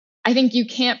I think you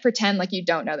can't pretend like you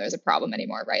don't know there's a problem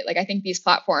anymore, right? Like I think these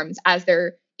platforms, as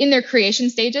they're in their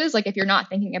creation stages, like if you're not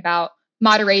thinking about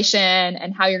moderation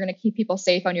and how you're going to keep people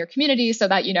safe on your community so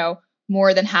that,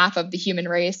 more than half of the human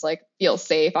race like feels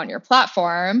safe on your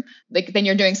platform, like then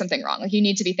you're doing something wrong. Like you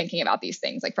need to be thinking about these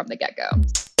things like from the get-go.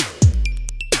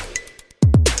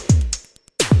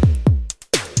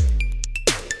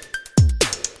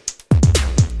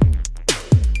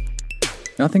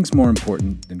 Nothing's more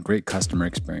important than great customer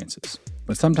experiences,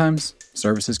 but sometimes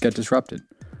services get disrupted.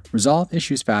 Resolve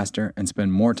issues faster and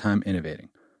spend more time innovating.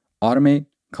 Automate,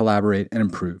 collaborate, and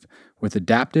improve with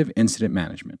adaptive incident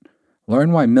management.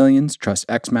 Learn why millions trust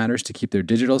xMatters to keep their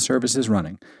digital services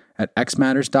running at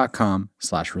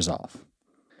xmatters.com/resolve.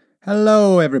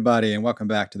 Hello, everybody, and welcome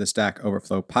back to the Stack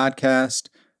Overflow podcast.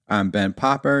 I'm Ben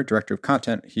Popper, Director of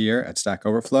Content here at Stack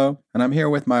Overflow, and I'm here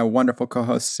with my wonderful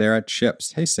co-host, Sarah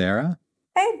Chips. Hey, Sarah.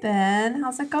 Hey, Ben.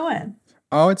 How's it going?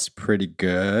 Oh, it's pretty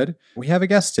good. We have a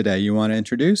guest today. You want to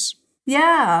introduce?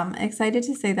 Yeah, I'm excited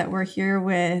to say that we're here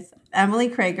with Emily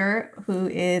Krager, who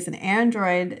is an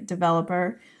Android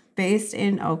developer based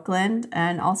in Oakland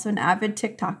and also an avid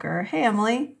TikToker. Hey,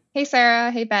 Emily. Hey, Sarah.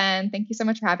 Hey, Ben. Thank you so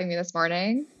much for having me this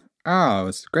morning. Oh,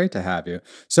 it's great to have you.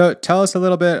 So tell us a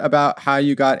little bit about how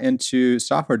you got into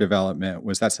software development.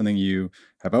 Was that something you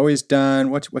have always done?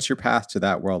 What's your path to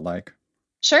that world like?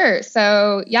 Sure.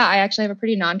 So yeah, I actually have a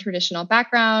pretty non-traditional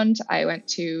background. I went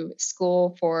to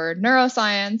school for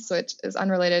neuroscience, which is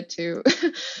unrelated to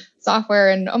software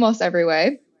in almost every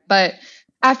way. But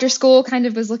after school, kind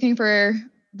of was looking for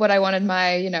what I wanted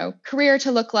my, career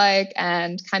to look like,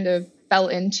 and kind of fell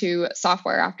into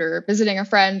software after visiting a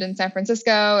friend in San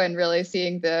Francisco and really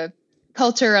seeing the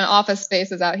culture and office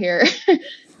spaces out here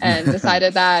and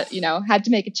decided that, had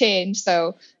to make a change.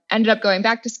 So ended up going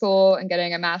back to school and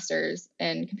getting a master's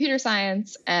in computer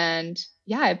science. And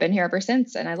yeah, I've been here ever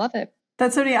since and I love it.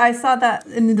 That's so neat. I saw that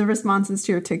in the responses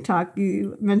to your TikTok.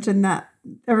 You mentioned that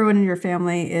everyone in your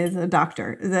family is a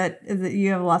doctor. Is that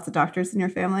you have lots of doctors in your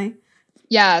family?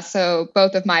 Yeah. So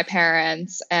both of my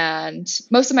parents and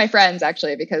most of my friends,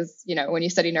 actually, because, when you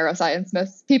study neuroscience,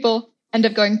 most people end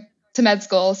up going to med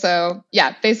school. So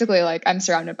yeah, basically like I'm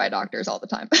surrounded by doctors all the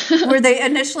time. Were they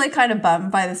initially kind of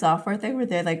bummed by the software thing? Were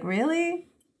they like, really?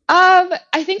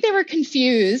 I think they were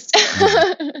confused.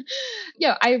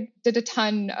 I did a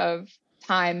ton of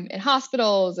time in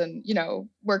hospitals and,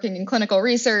 working in clinical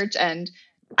research, and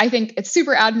I think it's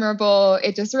super admirable.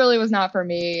 It just really was not for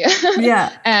me.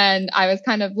 Yeah. And I was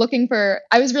kind of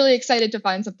I was really excited to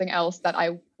find something else that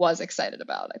I was excited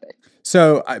about, I think.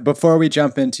 So before we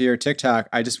jump into your TikTok,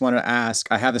 I just want to ask,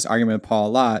 I have this argument with Paul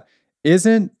a lot.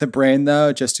 Isn't the brain,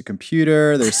 though, just a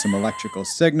computer? There's some electrical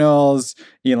signals.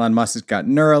 Elon Musk has got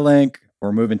Neuralink.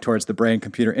 We're moving towards the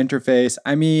brain-computer interface.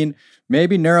 I mean,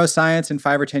 maybe neuroscience in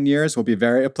 5 or 10 years will be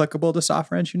very applicable to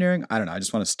software engineering. I don't know. I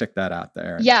just want to stick that out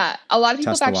there. Yeah. A lot of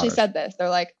people have actually said this. They're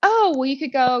like, oh, well, you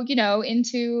could go,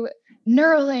 into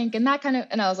Neuralink and that kind of,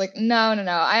 and I was like, no.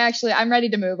 I'm ready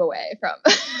to move away from,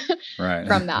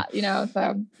 from that,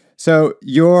 So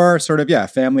your sort of,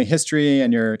 family history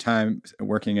and your time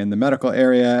working in the medical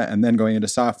area and then going into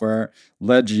software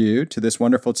led you to this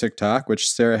wonderful TikTok,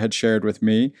 which Sarah had shared with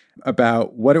me,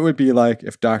 about what it would be like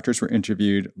if doctors were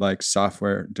interviewed like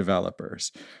software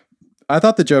developers. I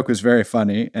thought the joke was very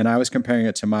funny, and I was comparing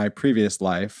it to my previous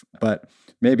life, but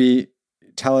maybe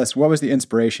tell us, what was the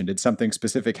inspiration? Did something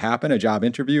specific happen, a job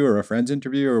interview or a friend's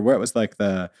interview, or what was like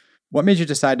what made you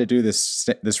decide to do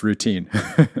this routine?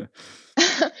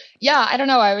 Yeah, I don't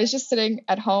know. I was just sitting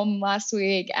at home last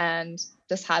week and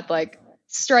just had like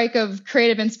strike of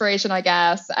creative inspiration, I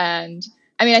guess. And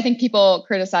I mean, I think people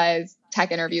criticize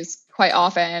tech interviews quite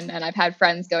often, and I've had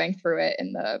friends going through it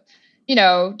in the,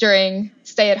 during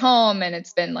stay at home, and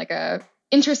it's been like a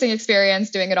interesting experience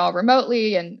doing it all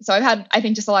remotely. And so I've had, I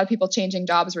think, just a lot of people changing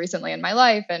jobs recently in my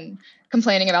life and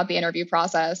complaining about the interview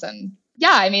process. And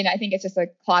yeah, I mean, I think it's just a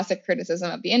classic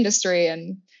criticism of the industry.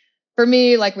 And for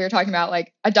me, like we were talking about,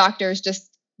 like a doctor is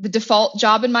just the default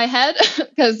job in my head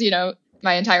because,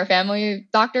 my entire family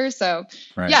doctors. So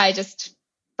yeah, I just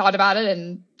thought about it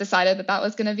and decided that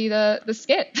was going to be the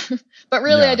skit. But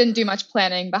really, I didn't do much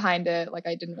planning behind it. Like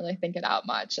I didn't really think it out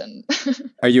much. And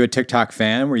Are you a TikTok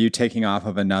fan? Were you taking off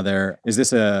of is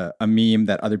this a meme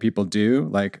that other people do?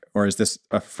 Like, or is this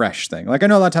a fresh thing? Like I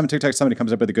know a lot of time on TikTok, somebody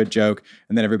comes up with a good joke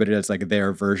and then everybody does like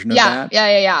their version of that.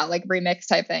 Yeah. Like remix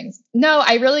type things. No,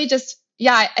 I really just,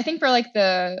 I think for like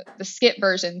the skit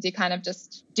versions, you kind of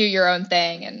just do your own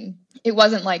thing, and it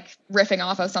wasn't like riffing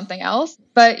off of something else.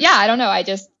 But yeah, I don't know. I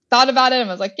just thought about it and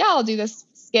was like, yeah, I'll do this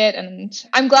skit. And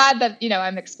I'm glad that,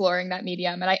 I'm exploring that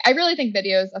medium. And I really think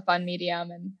video is a fun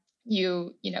medium. And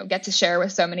you get to share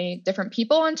with so many different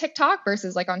people on TikTok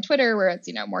versus like on Twitter where it's,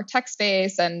 more text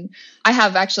based. And I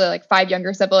have actually like 5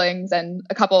 younger siblings, and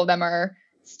a couple of them are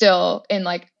still in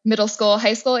like middle school,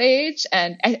 high school age.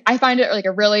 And I find it like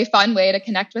a really fun way to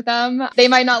connect with them. They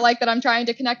might not like that I'm trying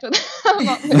to connect with them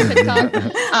on TikTok.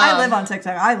 I live on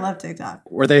TikTok. I love TikTok.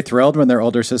 Were they thrilled when their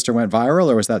older sister went viral,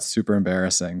 or was that super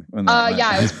embarrassing?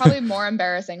 Yeah, it was probably more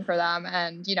embarrassing for them.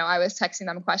 And, I was texting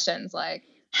them questions like,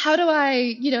 how do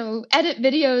I, edit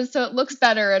videos so it looks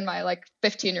better? And my like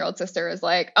 15-year-old sister is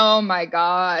like, oh my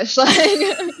gosh.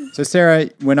 So Sarah,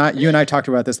 when you and I talked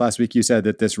about this last week, you said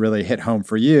that this really hit home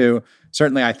for you.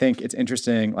 Certainly, I think it's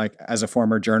interesting, like as a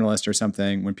former journalist or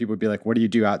something, when people would be like, what do you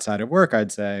do outside of work?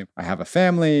 I'd say, I have a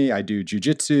family, I do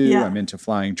jujitsu, I'm into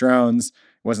flying drones.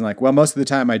 It wasn't like, well, most of the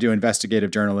time I do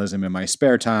investigative journalism in my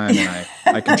spare time, and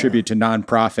I contribute to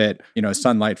nonprofit,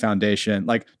 Sunlight Foundation.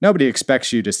 Like nobody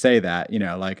expects you to say that,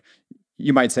 like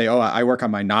you might say, oh, I work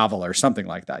on my novel or something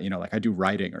like that, like I do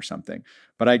writing or something.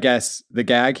 But I guess the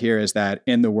gag here is that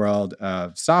in the world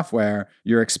of software,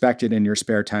 you're expected in your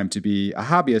spare time to be a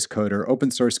hobbyist coder, open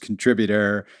source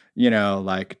contributor,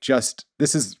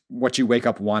 this is what you wake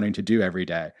up wanting to do every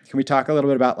day. Can we talk a little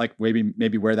bit about like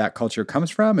maybe where that culture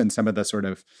comes from and some of the sort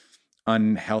of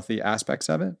unhealthy aspects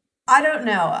of it? I don't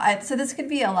know. So this could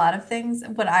be a lot of things.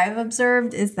 What I've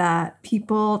observed is that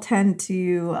people tend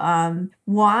to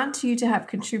want you to have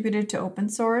contributed to open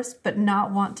source, but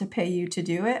not want to pay you to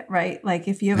do it, right? Like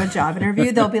if you have a job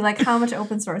interview, they'll be like, how much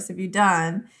open source have you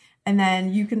done? And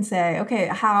then you can say, okay,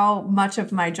 how much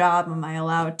of my job am I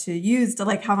allowed to use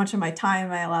to how much of my time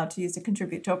am I allowed to use to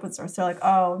contribute to open source? They're like,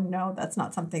 oh no, that's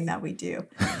not something that we do.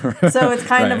 So it's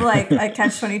kind of like a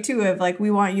catch-22 of like, we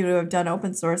want you to have done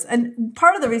open source. And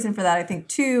part of the reason for that, I think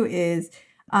too, is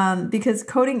because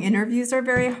coding interviews are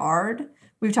very hard.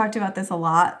 We've talked about this a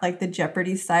lot, like the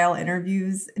Jeopardy style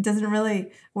interviews. It doesn't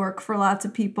really work for lots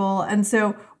of people. And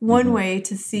so one way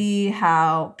to see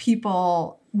how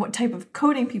what type of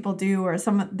coding people do or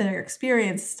some of their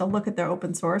experience is to look at their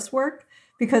open source work,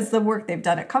 because the work they've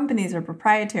done at companies are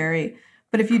proprietary.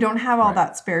 But if you don't have all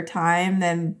that spare time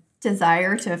and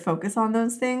desire to focus on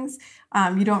those things,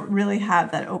 you don't really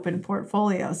have that open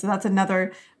portfolio. So that's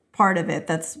another part of it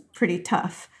that's pretty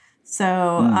tough. So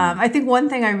I think one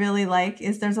thing I really like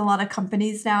is there's a lot of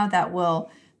companies now that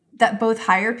both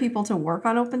hire people to work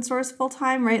on open source full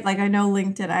time, right? Like I know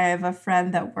LinkedIn, I have a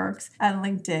friend that works at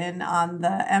LinkedIn on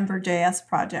the Ember.js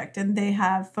project, and they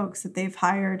have folks that they've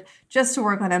hired just to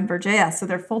work on Ember.js. So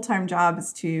their full-time job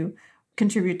is to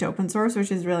contribute to open source,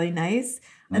 which is really nice.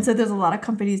 And so there's a lot of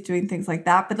companies doing things like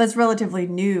that, but that's relatively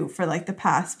new for like the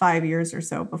past 5 years or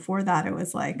so. Before that, it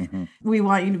was like, we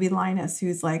want you to be Linus,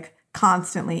 who's like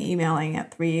constantly emailing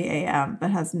at 3 a.m.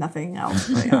 but has nothing else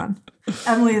going on.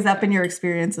 Emily, has that been your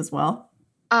experience as well?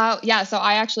 Yeah. So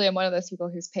I actually am one of those people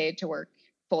who's paid to work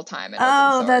full time.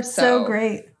 Oh, that's so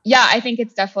great. Yeah, I think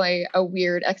it's definitely a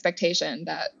weird expectation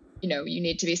that, you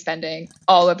need to be spending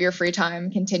all of your free time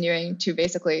continuing to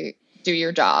basically do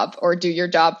your job or do your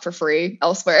job for free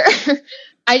elsewhere.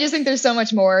 I just think there's so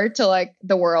much more to like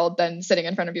the world than sitting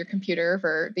in front of your computer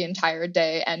for the entire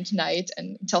day and night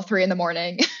and until 3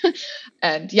 a.m.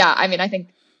 And yeah, I mean, I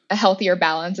think a healthier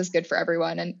balance is good for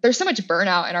everyone. And there's so much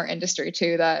burnout in our industry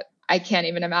too, that I can't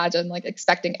even imagine like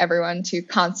expecting everyone to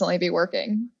constantly be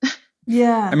working.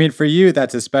 Yeah. I mean, for you,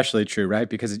 that's especially true, right?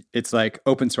 Because it's like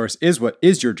open source is what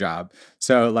is your job.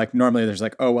 So like normally there's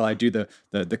like, oh, well, I do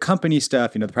the company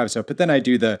stuff, the private stuff, but then I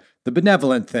do the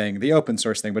benevolent thing, the open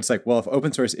source thing. But it's like, well, if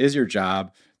open source is your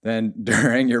job, then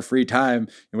during your free time,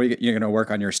 you're going to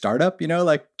work on your startup,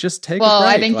 like just take a break. Well,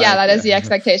 I think, that is the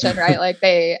expectation, right? Like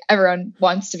everyone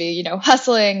wants to be,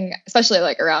 hustling, especially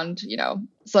like around,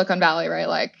 Silicon Valley, right?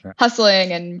 Like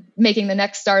hustling and making the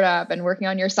next startup and working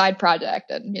on your side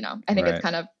project. And, I think it's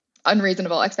kind of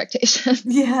unreasonable expectation.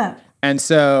 Yeah. And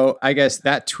so I guess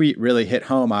that tweet really hit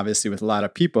home, obviously, with a lot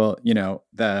of people.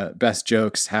 The best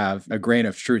jokes have a grain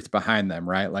of truth behind them,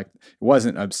 right? Like it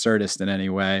wasn't absurdist in any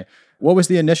way. What was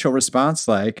the initial response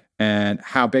like, and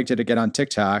how big did it get on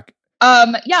TikTok?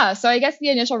 Yeah, so I guess the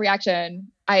initial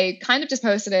reaction, I kind of just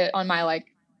posted it on my like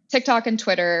TikTok and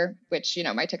Twitter, which,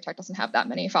 my TikTok doesn't have that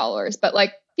many followers, but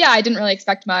like, yeah, I didn't really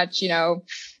expect much, a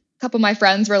couple of my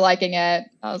friends were liking it.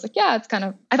 I was like, yeah,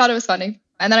 I thought it was funny.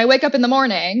 And then I wake up in the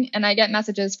morning and I get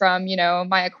messages from,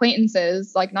 my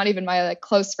acquaintances, like not even my like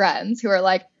close friends, who are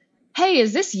like, hey,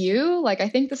 is this you? Like, I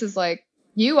think this is like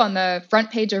you on the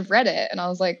front page of Reddit. And I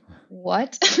was like,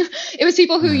 what? It was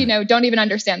people who, don't even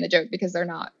understand the joke because they're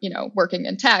not, working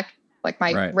in tech. Like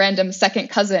my random second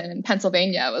cousin in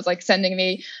Pennsylvania was like sending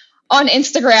me on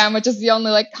Instagram, which is the only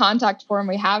like contact form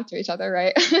we have to each other.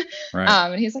 Right.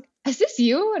 And he's like, is this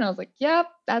you? And I was like, yep,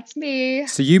 that's me.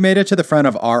 So you made it to the front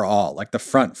of our all, like the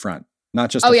front, not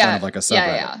just the front of like a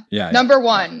subreddit. Yeah. Number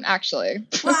one, actually.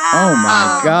 Wow. Oh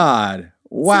my God.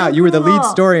 Wow. So You were the lead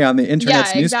cool. story on the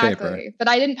internet's newspaper. Exactly. But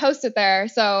I didn't post it there.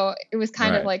 So it was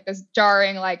kind of like this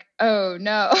jarring, like, oh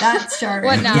no. That's jarring.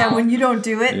 What now? Yeah, when you don't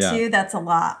do it too, that's a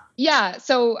lot. Yeah.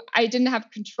 So I didn't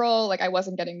have control. Like I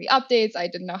wasn't getting the updates. I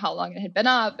didn't know how long it had been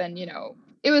up. And,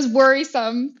 it was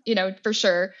worrisome, for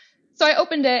sure. So I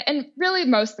opened it and really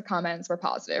most of the comments were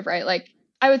positive, right? Like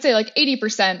I would say like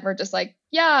 80% were just like,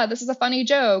 yeah, this is a funny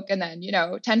joke. And then,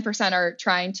 10% are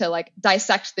trying to like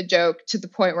dissect the joke to the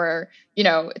point where,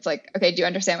 it's like, okay, do you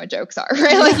understand what jokes are?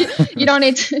 Right? Like you don't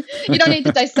need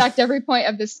to dissect every point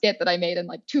of this skit that I made in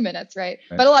like 2 minutes. Right.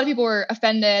 But a lot of people were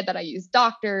offended that I used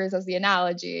doctors as the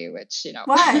analogy, which,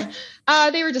 Why?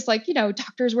 They were just like,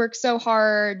 doctors work so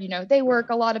hard, they work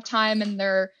a lot of time in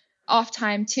their off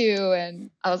time too.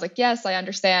 And I was like, yes, I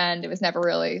understand. It was never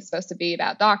really supposed to be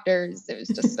about doctors. It was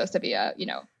just supposed to be a,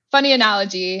 funny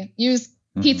analogy. Use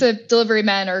pizza delivery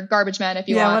men or garbage men if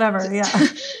you want. Yeah, whatever. Yeah.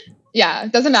 Yeah,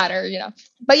 it doesn't matter,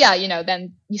 But yeah,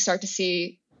 then you start to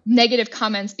see negative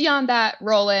comments beyond that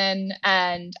roll in.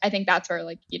 And I think that's where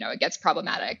it gets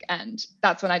problematic. And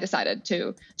that's when I decided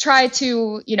to try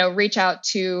to, reach out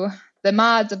to the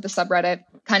mods of the subreddit,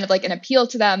 kind of like an appeal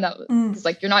to them that was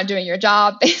like, you're not doing your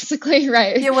job, basically,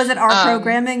 right? Yeah, was it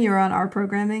R-programming? You were on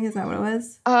R-programming? Is that what it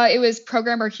was? It was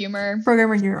Programmer Humor.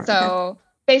 Programmer Humor. So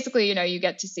basically, you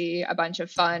get to see a bunch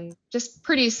of fun, just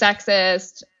pretty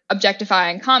sexist,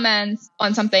 objectifying comments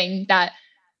on something that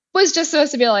was just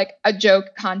supposed to be like a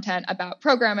joke content about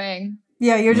programming.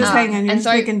 Yeah, you're just hanging, you're just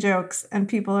making jokes, and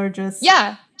people are just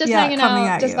hanging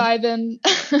out, just vibing.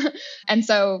 And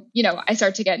so, I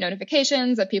start to get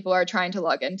notifications that people are trying to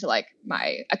log into like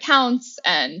my accounts.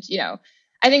 And,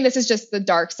 I think this is just the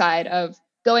dark side of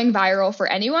going viral for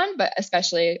anyone, but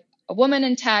especially a woman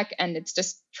in tech. And it's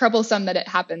just troublesome that it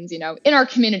happens, in our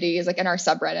communities, like in our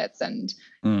subreddits. And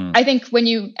I think when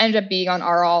you end up being on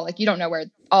RL, like you don't know where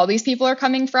all these people are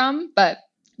coming from, but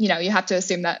you have to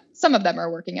assume that some of them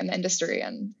are working in the industry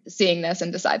and seeing this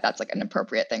and decide that's like an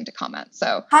appropriate thing to comment.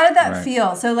 So how did that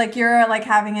feel? So like you're like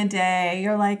having a day,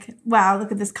 you're like, wow,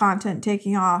 look at this content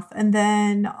taking off. And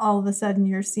then all of a sudden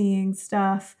you're seeing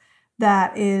stuff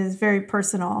that is very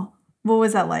personal. What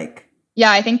was that like?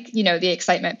 Yeah, I think, the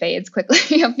excitement fades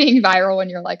quickly of being viral when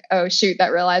you're like, oh shoot, I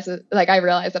realize that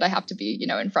I have to be,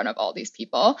 in front of all these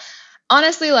people.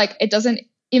 Honestly, like it doesn't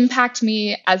impact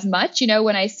me as much,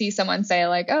 when I see someone say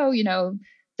like, oh,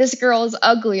 this girl is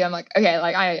ugly. I'm like, okay,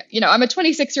 like I'm a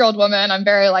 26-year-old woman. I'm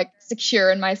very like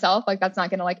secure in myself. Like that's not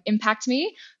going to like impact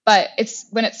me. But it's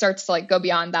when it starts to like go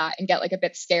beyond that and get like a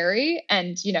bit scary.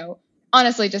 And,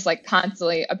 honestly, just like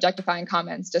constantly objectifying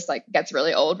comments just like gets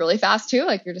really old really fast too.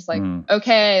 Like you're just like,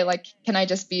 okay, like, can I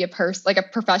just be a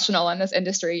professional in this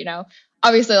industry,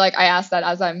 Obviously, like I asked that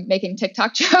as I'm making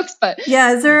TikTok jokes, but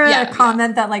yeah, is there a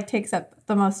comment that like takes up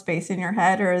the most space in your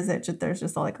head, or is it just there's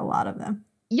just like a lot of them?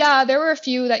 Yeah, there were a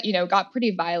few that got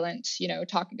pretty violent.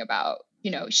 Talking about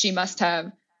she must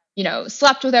have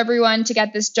slept with everyone to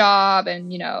get this job, and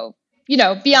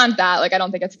beyond that, like I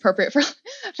don't think it's appropriate for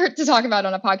to talk about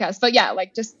on a podcast. But yeah,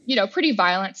 like just pretty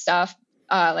violent stuff,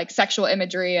 like sexual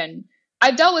imagery, and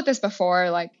I've dealt with this before.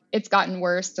 Like it's gotten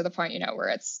worse to the point where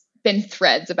it's been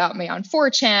threads about me on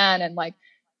 4chan, and like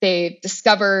they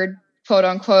discovered quote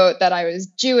unquote that I was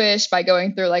Jewish by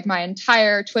going through like my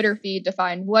entire Twitter feed to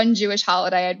find one Jewish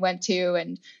holiday I'd went to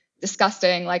and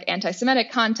disgusting like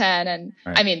anti-Semitic content. And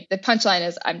I mean, the punchline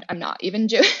is I'm not even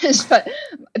Jewish, but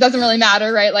it doesn't really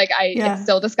matter, right? Like it's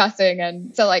still disgusting.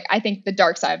 And so like I think the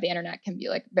dark side of the internet can be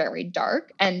like very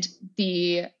dark, and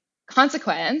the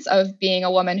consequence of being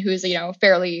a woman who's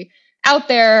fairly out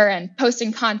there and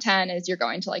posting content is you're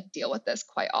going to like deal with this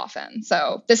quite often.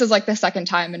 So this is like the second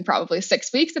time in probably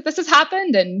 6 weeks that this has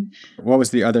happened. And what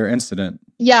was the other incident?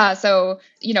 Yeah. So,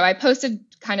 I posted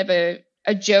kind of a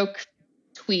joke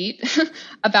tweet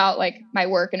about like my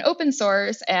work in open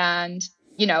source, and,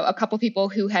 a couple people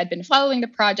who had been following the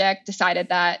project decided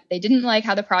that they didn't like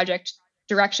how the project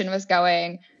direction was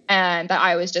going and that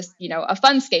I was just, a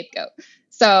fun scapegoat.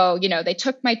 So, they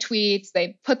took my tweets,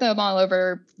 they put them all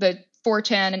over the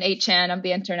 4chan and 8chan of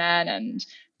the internet, and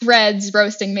threads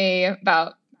roasting me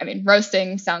about,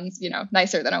 roasting sounds,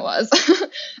 nicer than it was.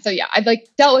 So yeah, I've like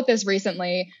dealt with this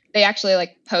recently. They actually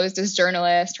like posed as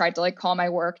journalists, tried to like call my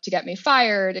work to get me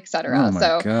fired, etc. Oh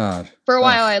my God. For a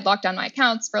while I had locked down my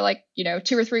accounts for like,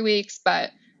 2 or 3 weeks,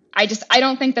 but I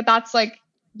don't think that that's like,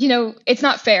 it's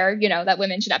not fair, that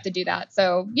women should have to do that.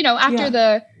 So, after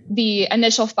the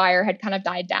initial fire had kind of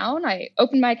died down, I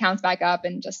opened my accounts back up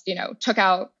and just, took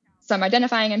out some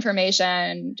identifying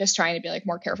information, just trying to be like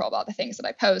more careful about the things that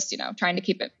I post, trying to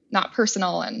keep it not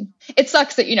personal. And it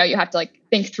sucks that, you have to like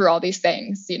think through all these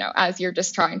things, as you're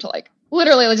just trying to like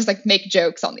literally just like make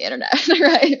jokes on the internet,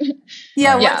 right?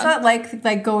 Yeah. What's that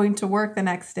like going to work the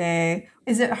next day?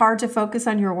 Is it hard to focus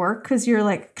on your work? Because you're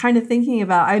like kind of thinking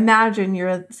about, I imagine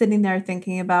you're sitting there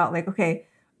thinking about like, okay,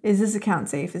 is this account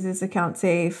safe? Is this account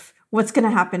safe? What's going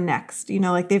to happen next?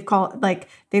 Like they've called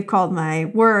my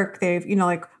work. They've,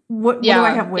 like, what do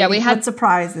I have waiting? What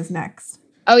surprise is next?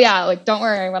 Oh yeah. Like, don't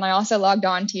worry. When I also logged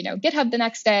on to, GitHub the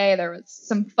next day, there was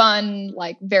some fun,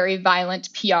 like very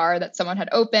violent PR that someone had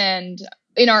opened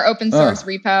in our open source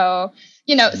repo,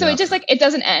 so it just like, it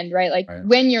doesn't end, right? Like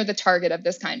when you're the target of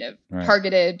this kind of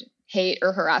targeted hate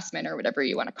or harassment or whatever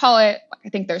you want to call it, I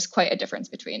think there's quite a difference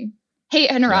between hate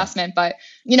and harassment, but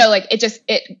like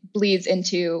it bleeds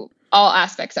into all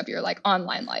aspects of your like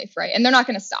online life, right? And they're not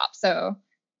going to stop. So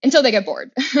until they get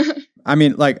bored. I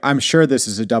mean, like, I'm sure this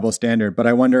is a double standard, but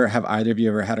I wonder, have either of you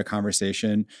ever had a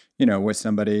conversation, with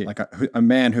somebody like a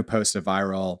man who posts a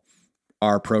viral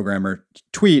R programmer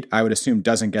tweet, I would assume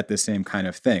doesn't get the same kind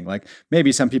of thing. Like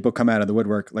maybe some people come out of the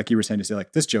woodwork, like you were saying, to say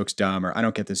like, this joke's dumb, or I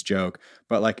don't get this joke,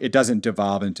 but like, it doesn't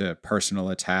devolve into personal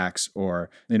attacks,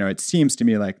 or, it seems to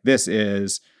me like this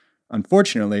is,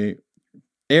 unfortunately,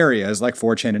 areas like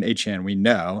 4chan and 8chan we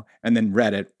know, and then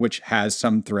Reddit, which has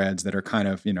some threads that are kind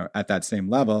of, at that same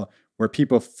level, where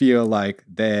people feel like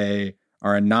they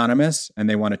are anonymous and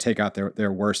they want to take out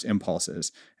their worst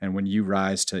impulses. And when you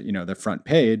rise to, the front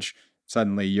page,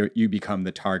 suddenly you become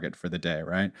the target for the day,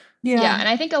 right? Yeah. And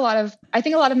I think a lot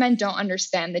of men don't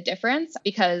understand the difference,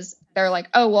 because they're like,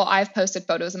 oh, well, I've posted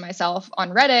photos of myself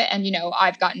on Reddit and,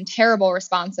 I've gotten terrible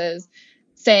responses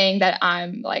saying that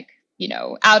I'm like,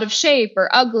 out of shape or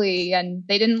ugly, and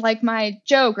they didn't like my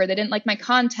joke or they didn't like my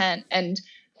content. And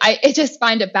I just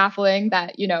find it baffling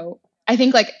that, I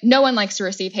think like no one likes to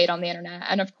receive hate on the internet.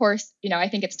 And of course, I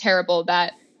think it's terrible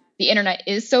that the internet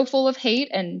is so full of hate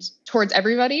and towards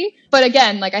everybody. But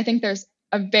again, like I think there's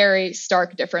a very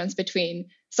stark difference between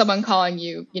someone calling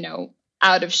you,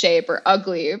 out of shape or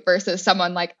ugly versus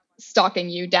someone like stalking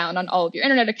you down on all of your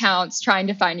internet accounts, trying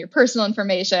to find your personal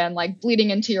information, like bleeding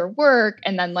into your work.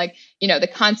 And then like, the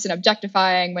constant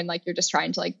objectifying when like you're just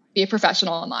trying to like be a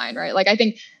professional online, right? Like I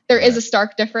think there is a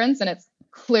stark difference, and it's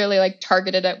clearly like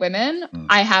targeted at women.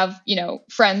 I have,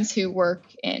 friends who work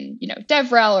in,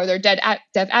 DevRel, or they're dev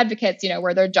advocates,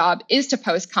 where their job is to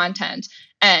post content.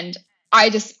 And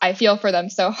I feel for them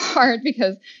so hard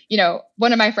because,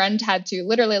 one of my friends had to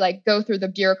literally like go through the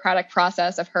bureaucratic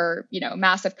process of her,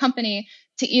 massive company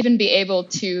to even be able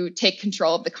to take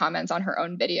control of the comments on her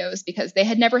own videos, because they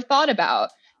had never thought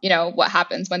about, what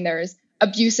happens when there's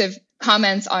abusive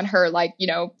comments on her, like,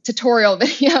 tutorial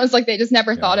videos. Like they just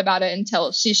never thought about it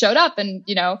until she showed up, and,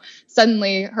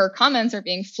 suddenly her comments are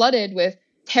being flooded with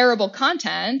terrible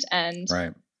content, and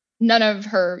none of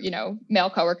her,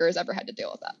 male coworkers ever had to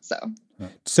deal with that.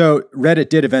 So Reddit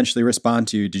did eventually respond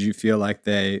to you. Did you feel like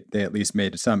they at least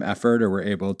made some effort, or were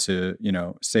able to,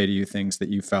 say to you things that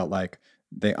you felt like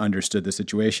they understood the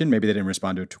situation? Maybe they didn't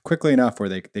respond to it too quickly enough, or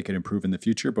they could improve in the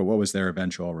future, but what was their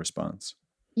eventual response?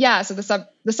 Yeah. So the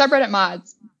subreddit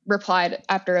mods replied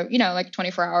after, like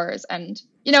 24 hours. And,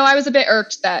 I was a bit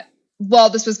irked that while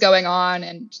this was going on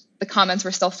and the comments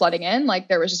were still flooding in, like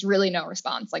there was just really no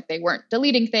response. Like they weren't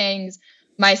deleting things.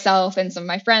 Myself and some of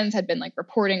my friends had been like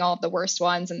reporting all of the worst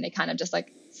ones, and they kind of just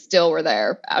like still were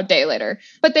there a day later.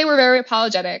 But they were very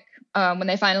apologetic when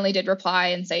they finally did reply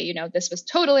and say, this was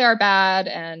totally our bad,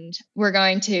 and we're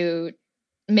going to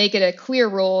make it a clear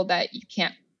rule that you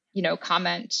can't,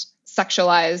 comment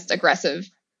sexualized, aggressive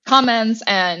comments,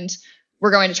 and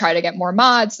we're going to try to get more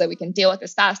mods so that we can deal with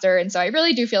this faster. And so I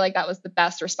really do feel like that was the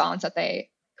best response that they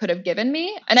could have given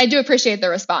me. And I do appreciate the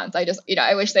response. I just,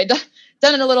 I wish they'd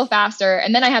done it a little faster.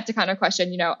 And then I have to kind of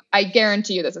question, I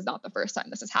guarantee you this is not the first time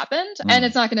this has happened, and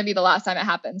it's not going to be the last time it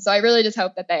happens. So I really just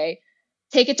hope that they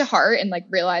take it to heart and like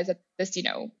realize that this,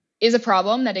 is a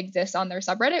problem that exists on their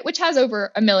subreddit, which has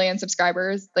over 1 million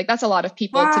subscribers. Like that's a lot of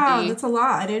people to be. That's a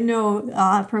lot. I didn't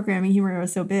know programming humor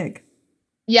was so big.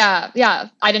 Yeah,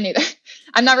 I didn't either.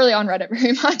 I'm not really on Reddit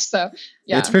very much, so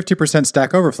yeah. It's 50%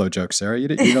 Stack Overflow jokes, Sarah. You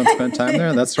don't spend time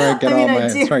there. That's where I get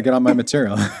that's where I get all my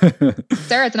material.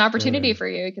 Sarah, it's an opportunity for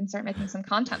you. You can start making some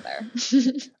content there.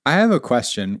 I have a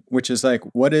question, which is like,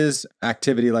 what is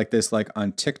activity like this like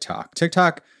on TikTok?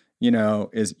 TikTok,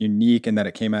 is unique in that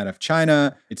it came out of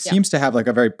China. It seems to have like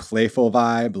a very playful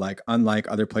vibe, like unlike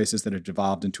other places that have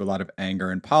devolved into a lot of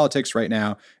anger and politics right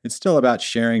now. It's still about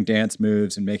sharing dance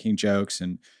moves and making jokes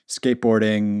and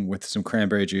skateboarding with some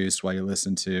cranberry juice while you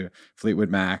listen to Fleetwood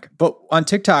Mac. But on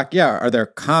TikTok, are there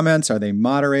comments? Are they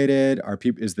moderated?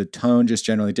 Is the tone just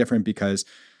generally different? Because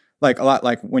like a lot,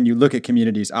 like when you look at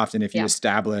communities, often if you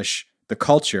establish the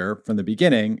culture from the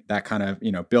beginning, that kind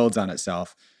of, builds on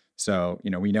itself. So,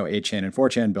 we know 8chan and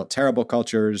 4chan built terrible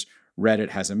cultures. Reddit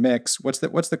has a mix. What's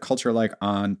the culture like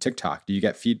on TikTok? Do you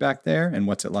get feedback there? And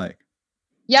what's it like?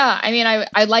 Yeah, I mean,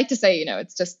 I'd like to say,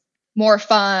 it's just more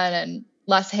fun and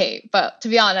less hate. But to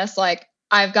be honest, like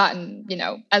I've gotten,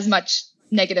 as much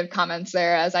negative comments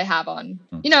there as I have on,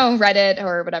 Reddit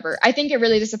or whatever. I think it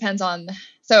really just depends on.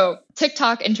 So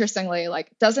TikTok, interestingly,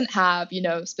 like doesn't have,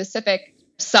 specific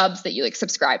subs that you like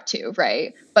subscribe to,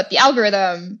 right? But the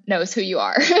algorithm knows who you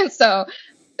are. So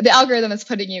the algorithm is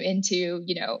putting you into,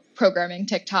 programming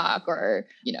TikTok, or,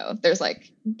 there's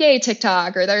like gay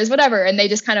TikTok, or there's whatever. And they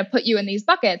just kind of put you in these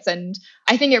buckets. And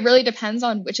I think it really depends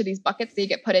on which of these buckets that you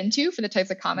get put into for the types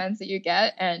of comments that you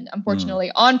get. And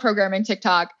unfortunately on programming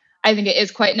TikTok, I think it is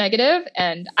quite negative,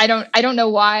 and I don't know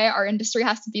why our industry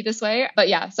has to be this way, but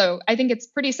so I think it's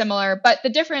pretty similar. But the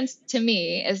difference to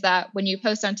me is that when you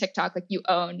post on TikTok, like you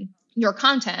own your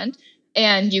content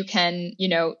and you can,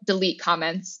 delete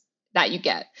comments that you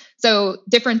get. So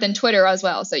different than Twitter as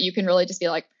well. So you can really just be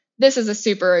like, this is a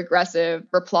super aggressive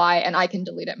reply and I can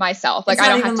delete it myself. Like I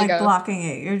don't have to go blocking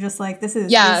it. You're just like, this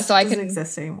is, so I doesn't can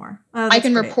exist anymore. I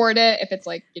can report it if it's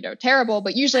like, terrible,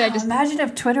 but usually I just imagine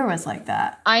if Twitter was like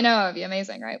that. I know, it'd be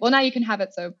amazing, right? Well, now you can have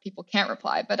it so people can't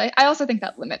reply, but I also think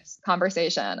that limits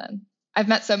conversation. And I've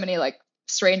met so many like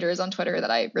strangers on Twitter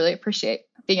that I really appreciate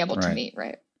being able to meet,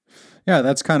 right? Yeah,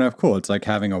 that's kind of cool. It's like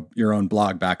having your own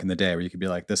blog back in the day where you could be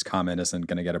like, this comment isn't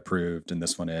going to get approved and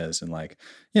this one is. And like,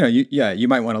 you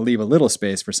might want to leave a little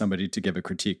space for somebody to give a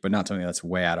critique, but not something that's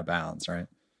way out of bounds, right?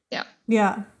 Yeah.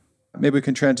 Yeah. Maybe we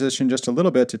can transition just a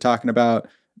little bit to talking about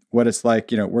what it's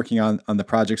like, working on the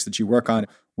projects that you work on.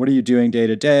 What are you doing day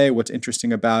to day? What's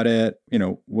interesting about it?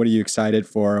 What are you excited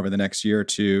for over the next year or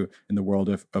two in the world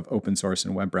of open source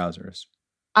and web browsers?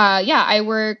 I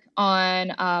work on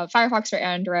Firefox for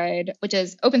Android, which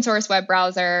is open source web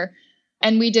browser.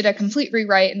 And we did a complete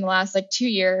rewrite in the last 2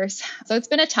 years. So it's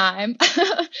been a time.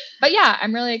 But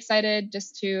I'm really excited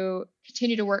just to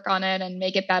continue to work on it and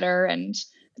make it better. And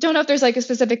I don't know if there's a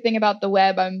specific thing about the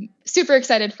web I'm super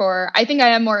excited for. I think I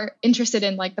am more interested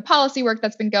in the policy work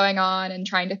that's been going on and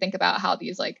trying to think about how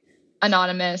these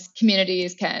anonymous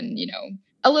communities can,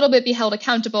 a little bit be held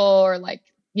accountable, or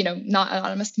not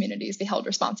anonymous communities be held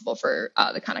responsible for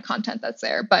the kind of content that's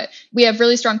there. But we have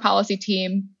really strong policy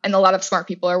team, and a lot of smart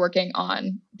people are working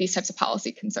on these types of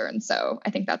policy concerns. So I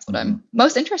think that's what I'm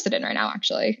most interested in right now,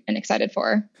 actually, and excited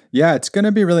for. Yeah, it's going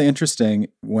to be really interesting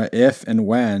if and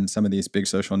when some of these big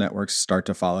social networks start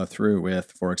to follow through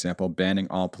with, for example, banning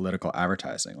all political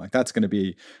advertising. That's going to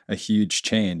be a huge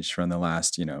change from the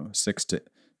last,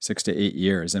 6 to 8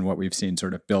 years and what we've seen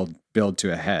sort of build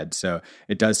to a head. So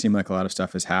it does seem like a lot of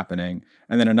stuff is happening.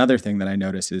 And then another thing that I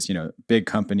notice is, big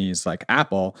companies like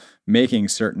Apple making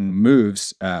certain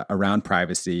moves around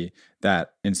privacy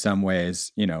that in some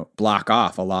ways, block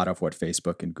off a lot of what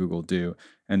Facebook and Google do.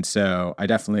 And so I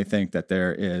definitely think that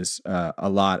there is a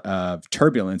lot of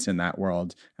turbulence in that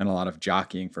world and a lot of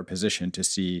jockeying for position to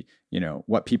see,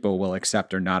 what people will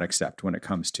accept or not accept when it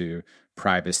comes to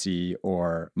privacy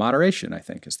or moderation, I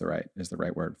think is the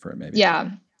right word for it, maybe.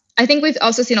 Yeah. I think we've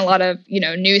also seen a lot of,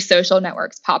 new social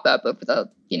networks pop up over the,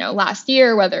 last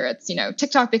year, whether it's,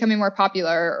 TikTok becoming more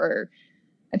popular, or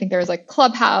I think there was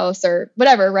Clubhouse or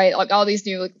whatever, right? All these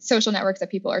new social networks that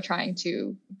people are trying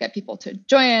to get people to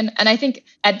join. And I think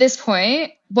at this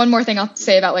point, one more thing I'll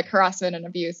say about harassment and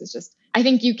abuse is just, I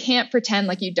think you can't pretend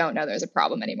like you don't know there's a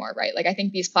problem anymore, right? I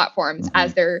think these platforms,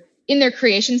 as they're in their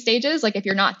creation stages, if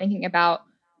you're not thinking about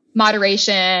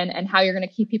moderation and how you're going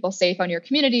to keep people safe on your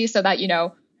community so that,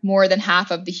 more than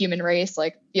half of the human race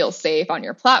feels safe on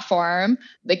your platform,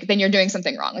 then you're doing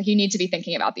something wrong. You need to be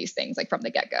thinking about these things from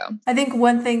the get-go. I think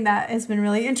one thing that has been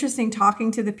really interesting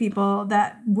talking to the people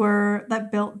that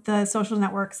built the social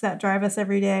networks that drive us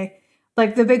every day,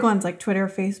 the big ones like Twitter,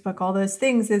 Facebook, all those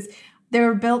things, is they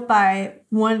were built by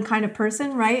one kind of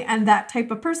person, right? And that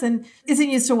type of person isn't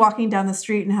used to walking down the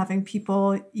street and having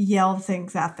people yell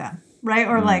things at them, right?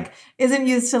 Or isn't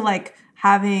used to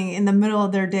having in the middle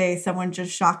of their day someone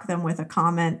just shock them with a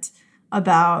comment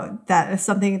about that is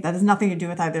something that has nothing to do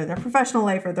with either their professional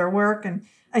life or their work. And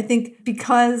I think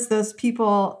because those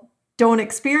people don't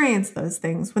experience those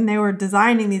things. When they were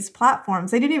designing these platforms,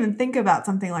 they didn't even think about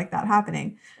something like that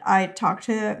happening. I talk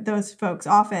to those folks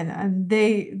often, and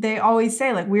they always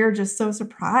say, like, we were just so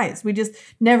surprised. We just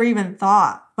never even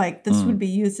thought like this would be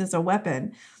used as a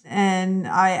weapon. And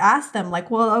I asked them,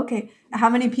 like, well, okay, how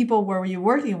many people were you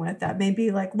working with that maybe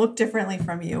like look differently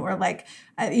from you, or like,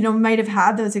 might have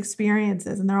had those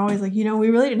experiences? And they're always like, we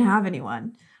really didn't have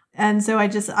anyone. And so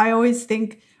I always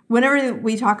think, whenever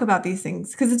we talk about these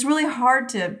things, because it's really hard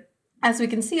to, as we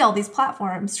can see, all these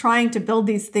platforms trying to build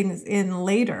these things in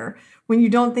later, when you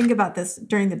don't think about this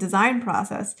during the design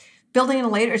process, building in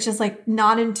later, it's just like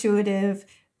not intuitive.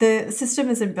 The system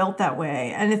isn't built that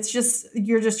way. And it's just,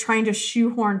 you're just trying to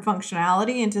shoehorn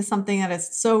functionality into something that is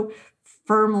so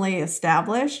firmly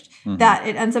established that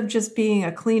it ends up just being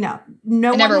a cleanup.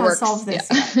 No one has solved this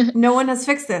yet. No one has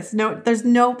fixed this. No, there's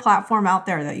no platform out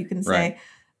there that you can say,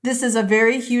 this is a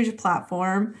very huge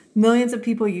platform. Millions of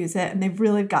people use it, and they've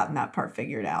really gotten that part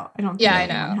figured out. I don't think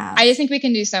anyone has. I just think we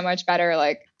can do so much better.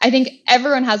 Like, I think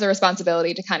everyone has a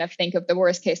responsibility to kind of think of the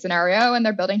worst case scenario when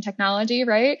they're building technology,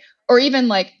 right? Or even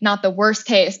like not the worst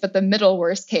case, but the middle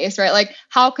worst case, right? Like,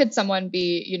 how could someone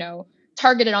be,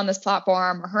 targeted on this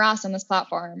platform or harassed on this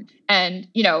platform? And,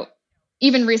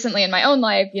 even recently in my own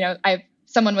life,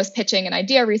 someone was pitching an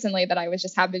idea recently that I was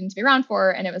just happening to be around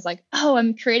for. And it was like, oh,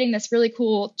 I'm creating this really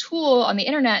cool tool on the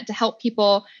internet to help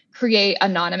people create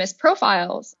anonymous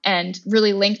profiles and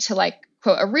really link to like,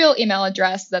 quote, a real email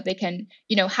address so that they can,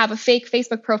 have a fake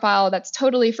Facebook profile that's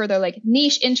totally for their like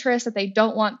niche interest that they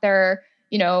don't want their,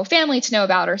 family to know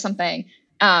about or something,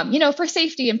 for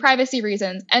safety and privacy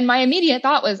reasons. And my immediate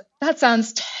thought was, that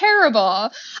sounds terrible.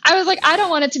 I was like, I don't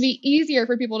want it to be easier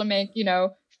for people to make,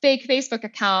 fake Facebook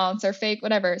accounts or fake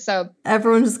whatever. So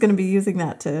everyone's just going to be using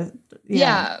that to,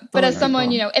 but as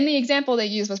someone, and the example they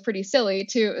used was pretty silly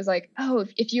too. It was like, oh,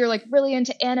 if you're like really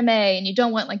into anime and you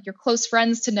don't want like your close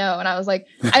friends to know. And I was like,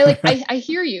 I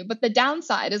hear you, but the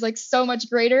downside is like so much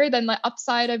greater than the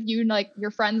upside of you, like your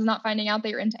friends not finding out that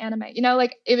you're into anime,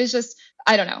 like it was just,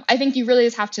 I don't know. I think you really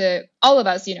just have to, all of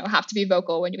us, have to be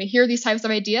vocal when we hear these types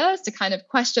of ideas to kind of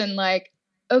question like,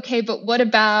 okay, but what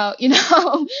about,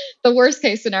 the worst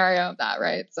case scenario of that,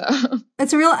 right? So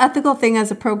it's a real ethical thing as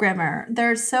a programmer.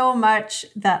 There's so much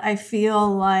that I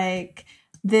feel like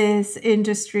this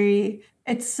industry,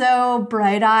 it's so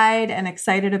bright-eyed and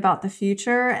excited about the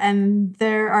future. And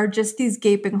there are just these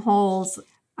gaping holes.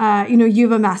 You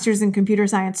have a master's in computer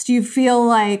science. Do you feel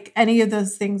like any of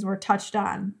those things were touched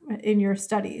on in your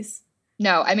studies?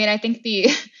 No, I mean, I think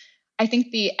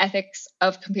the ethics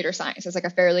of computer science is like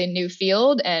a fairly new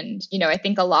field. And, I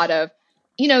think a lot of,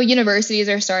 universities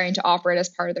are starting to offer it as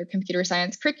part of their computer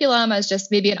science curriculum as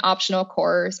just maybe an optional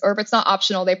course, or if it's not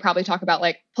optional, they probably talk about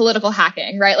like political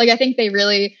hacking, right? Like, I think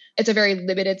it's a very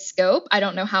limited scope. I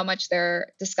don't know how much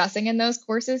they're discussing in those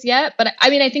courses yet, but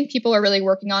I mean, I think people are really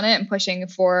working on it and pushing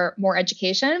for more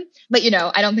education, but,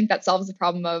 I don't think that solves the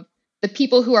problem of the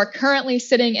people who are currently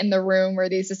sitting in the room where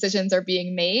these decisions are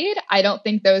being made. I don't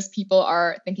think those people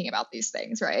are thinking about these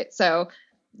things, right? So,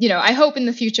 I hope in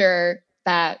the future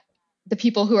that the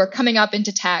people who are coming up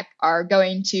into tech are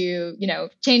going to,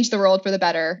 change the world for the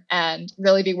better and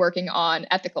really be working on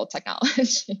ethical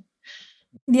technology.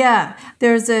 Yeah,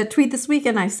 there's a tweet this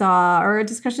weekend I saw, or a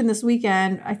discussion this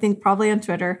weekend, I think probably on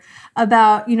Twitter,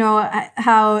 about,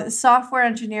 how software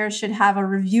engineers should have a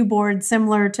review board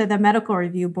similar to the medical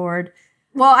review board.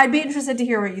 Well, I'd be interested to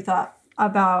hear what you thought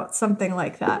about something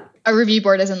like that. A review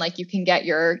board isn't like you can get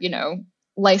your,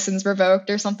 license revoked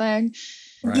or something.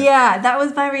 Right. Yeah, that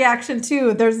was my reaction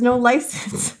too. There's no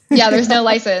license. Yeah, there's no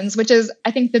license, which is,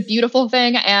 I think, the beautiful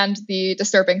thing and the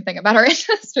disturbing thing about our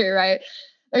industry, right?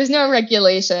 There's no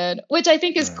regulation, which I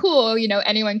think is cool.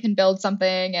 Anyone can build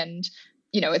something and,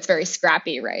 it's very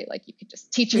scrappy, right? Like you could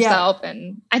just teach yourself.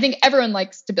 And I think everyone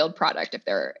likes to build product if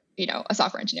they're, a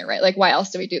software engineer, right? Like, why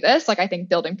else do we do this? Like, I think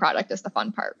building product is the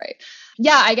fun part, right?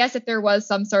 Yeah, I guess if there was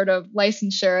some sort of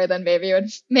licensure, then maybe it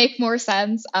would make more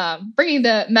sense. Bringing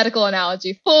the medical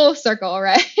analogy full circle,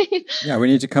 right? Yeah, we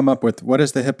need to come up with what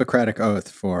is the Hippocratic Oath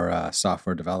for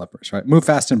software developers, right? Move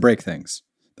fast and break things.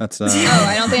 That's Oh,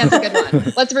 I don't think that's a good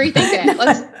one. Let's rethink it.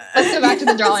 Let's go back to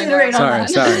the drawing board. Sorry.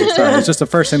 It's just the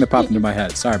first thing that popped into my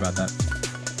head. Sorry about that.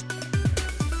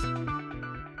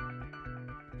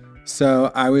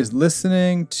 So I was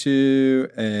listening to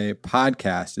a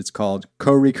podcast. It's called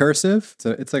Co-Recursive.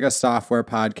 So it's like a software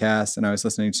podcast, and I was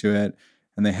listening to it,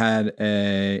 and they had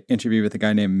a interview with a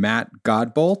guy named Matt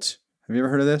Godbolt. Have you ever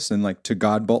heard of this? And like to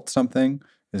Godbolt something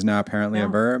is now apparently a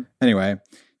verb. Anyway,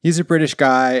 he's a British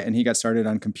guy, and he got started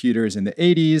on computers in the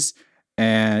 80s,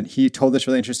 and he told this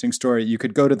really interesting story. You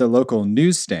could go to the local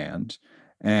newsstand,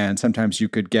 And sometimes you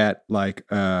could get like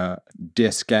a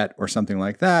diskette or something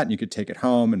like that, and you could take it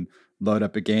home and load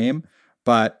up a game.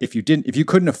 But if you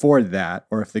couldn't afford that,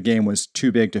 or if the game was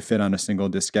too big to fit on a single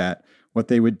diskette, what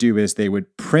they would do is they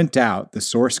would print out the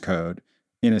source code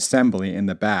in assembly in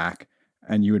the back,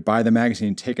 and you would buy the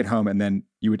magazine, take it home, and then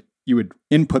you would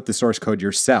input the source code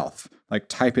yourself, like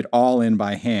type it all in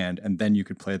by hand, and then you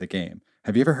could play the game.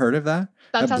 Have you ever heard of that?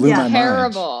 That sounds blew my mind.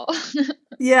 terrible.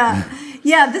 Yeah.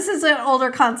 Yeah, this is an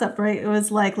older concept, right? It was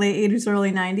like late 80s,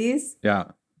 early 90s. Yeah.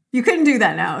 You couldn't do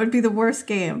that now. It would be the worst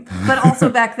game. But also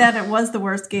back then it was the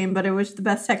worst game, but it was the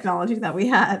best technology that we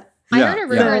had. I heard a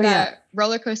rumor Yeah. that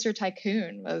Roller Coaster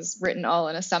Tycoon was written all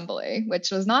in assembly,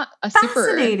 which was not a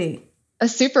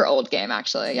super old game,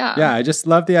 actually. Yeah. Yeah, I just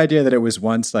love the idea that it was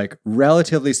once like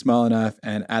relatively small enough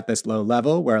and at this low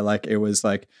level where like it was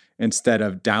like instead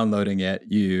of downloading it,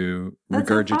 you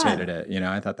regurgitated it. You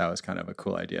know, I thought that was kind of a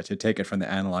cool idea to take it from the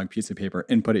analog piece of paper,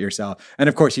 input it yourself. And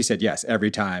of course, he said yes every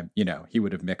time. You know, he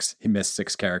missed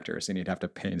 6 characters and he'd have to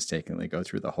painstakingly go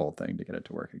through the whole thing to get it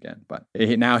to work again. But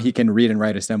now he can read and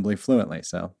write assembly fluently.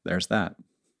 So there's that.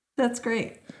 That's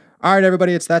great. All right,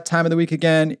 everybody, it's that time of the week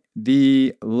again.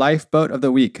 The lifeboat of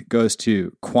the week goes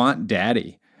to Quant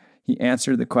Daddy. He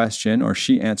answered the question, or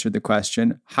she answered the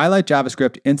question, highlight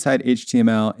JavaScript inside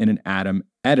HTML in an Atom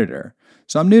editor.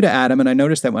 So I'm new to Atom, and I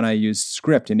noticed that when I use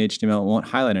script in HTML, it won't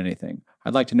highlight anything.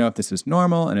 I'd like to know if this is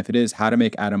normal, and if it is, how to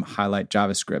make Atom highlight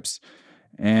JavaScripts.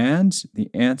 And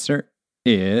the answer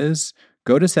is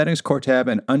go to Settings Core tab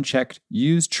and uncheck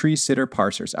Use Tree Sitter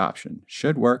Parsers option.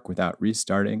 Should work without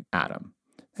restarting Atom.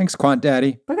 Thanks, Quant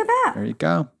Daddy. Look at that. There you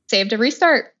go. Saved a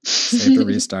restart. Saved a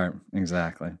restart.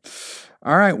 Exactly.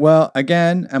 All right. Well,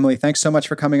 again, Emily, thanks so much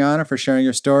for coming on and for sharing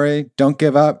your story. Don't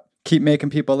give up. Keep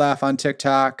making people laugh on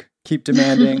TikTok. Keep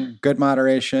demanding good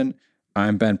moderation.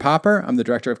 I'm Ben Popper. I'm the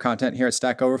Director of Content here at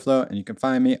Stack Overflow, and you can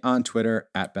find me on Twitter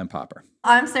at Ben Popper.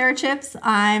 I'm Sarah Chips.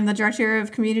 I'm the Director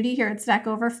of Community here at Stack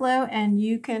Overflow, and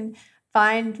you can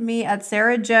find me at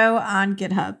Sarah Joe on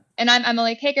GitHub. And I'm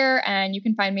Emily Kager, and you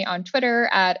can find me on Twitter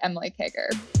at Emily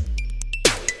Kager.